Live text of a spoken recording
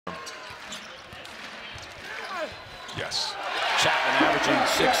Yes. Chapman averaging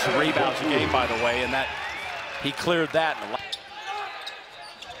 6 rebounds a game, by the way, and that he cleared that. In the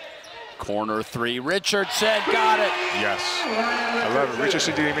corner three, Richardson got it. Yes. I love it.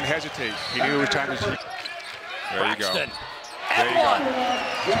 Richardson didn't even hesitate. He knew it was time to shoot. There you go. There you go.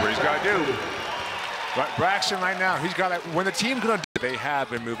 That's what he's got to do. But Braxton right now, he's got to, when the team's going to do, they have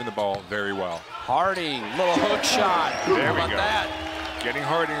been moving the ball very well. Harding, little hook shot. There we go. That? Getting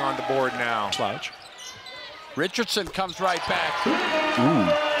Harding on the board now. Slouch. Richardson comes right back. Ooh.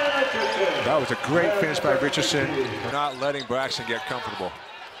 That was a great finish by Richardson. We're not letting Braxton get comfortable.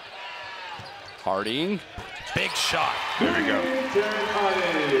 Harding, big shot. There we go.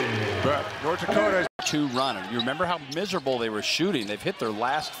 But North Dakota is 2-run. You remember how miserable they were shooting. They've hit their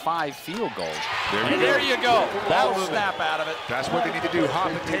last 5 field goals. There you go. That'll snap out of it. That's what they need to do.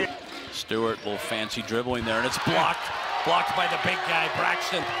 Hop and take. Stewart, little fancy dribbling there, and it's blocked. Blocked by the big guy,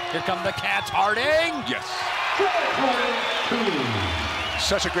 Braxton. Here come the Cats. Harding. Yes.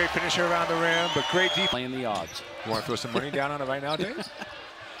 Such a great finisher around the rim, but great defense. Playing the odds. You want to throw some money down on it right now, Dave?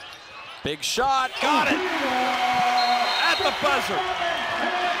 Big shot. Got it. At the buzzer.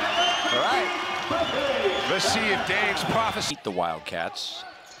 All right. Let's see if Dave's prophecy. Beat the Wildcats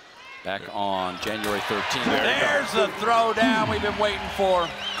back on January 13th. There's the throwdown we've been waiting for.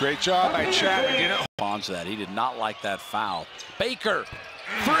 Great job by Chapman. Responds to that. He did not like that foul. Baker,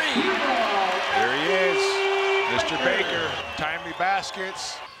 3. There he is, Mr. Baker. Timely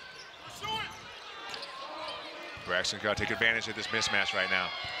baskets. Braxton's got to take advantage of this mismatch right now.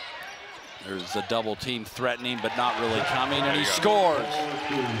 There's a double team threatening, but not really coming, and he scores.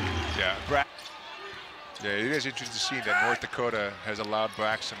 Yeah, it is interesting to see that North Dakota has allowed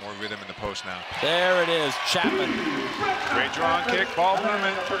Braxton more rhythm in the post now. There it is, Chapman. Great draw and kick, ball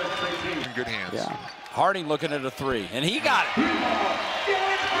movement. In good hands. Yeah. Harding looking at a 3, and he got it.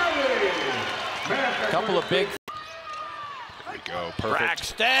 A couple of big. There we go, perfect.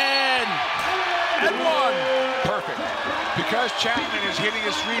 Braxton, and 1. Perfect. Because Chapman is hitting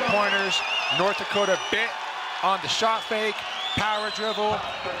his 3-pointers, North Dakota bit on the shot fake, power dribble,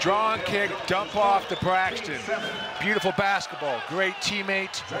 draw and kick, dump off to Braxton. Beautiful basketball, great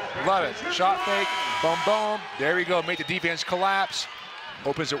teammate, love it. Shot fake, boom, boom. There we go, made the defense collapse.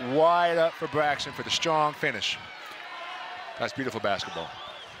 Opens it wide up for Braxton for the strong finish. That's beautiful basketball.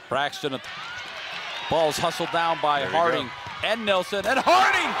 Braxton, ball's hustled down by Harding and Nelson, and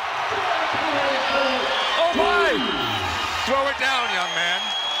Harding! Oh my! Throw it down, young man.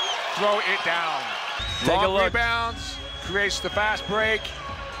 Throw it down. Take a look. Rebounds, creates the fast break.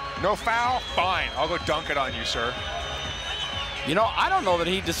 No foul? Fine, I'll go dunk it on you, sir. You know, I don't know that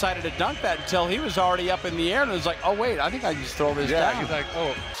he decided to dunk that until he was already up in the air and was like, oh wait, I think I just throw this down. Yeah, he's like,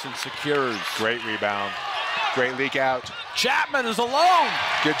 oh. And secures. Great rebound. Great leak out. Chapman is alone.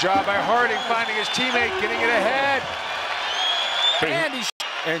 Good job by Harding finding his teammate, getting it ahead.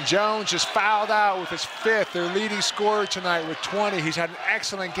 And Jones just fouled out with his 5th, their leading scorer tonight with 20. He's had an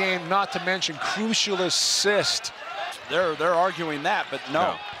excellent game, not to mention crucial assist. They're arguing that, but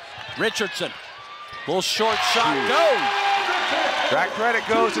no. Richardson, little short shot goes. That credit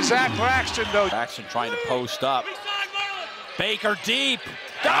goes to Zach Braxton, though. Braxton trying to post up. Baker deep.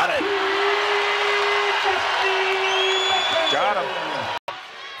 Got it. Got him.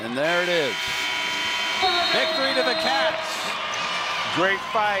 And there it is. Victory to the Cats. Great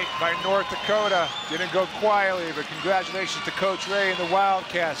fight by North Dakota. Didn't go quietly, but congratulations to Coach Ray and the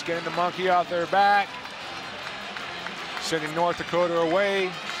Wildcats getting the monkey off their back. Sending North Dakota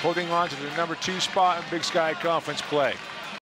away, holding on to the #2 spot in Big Sky Conference play.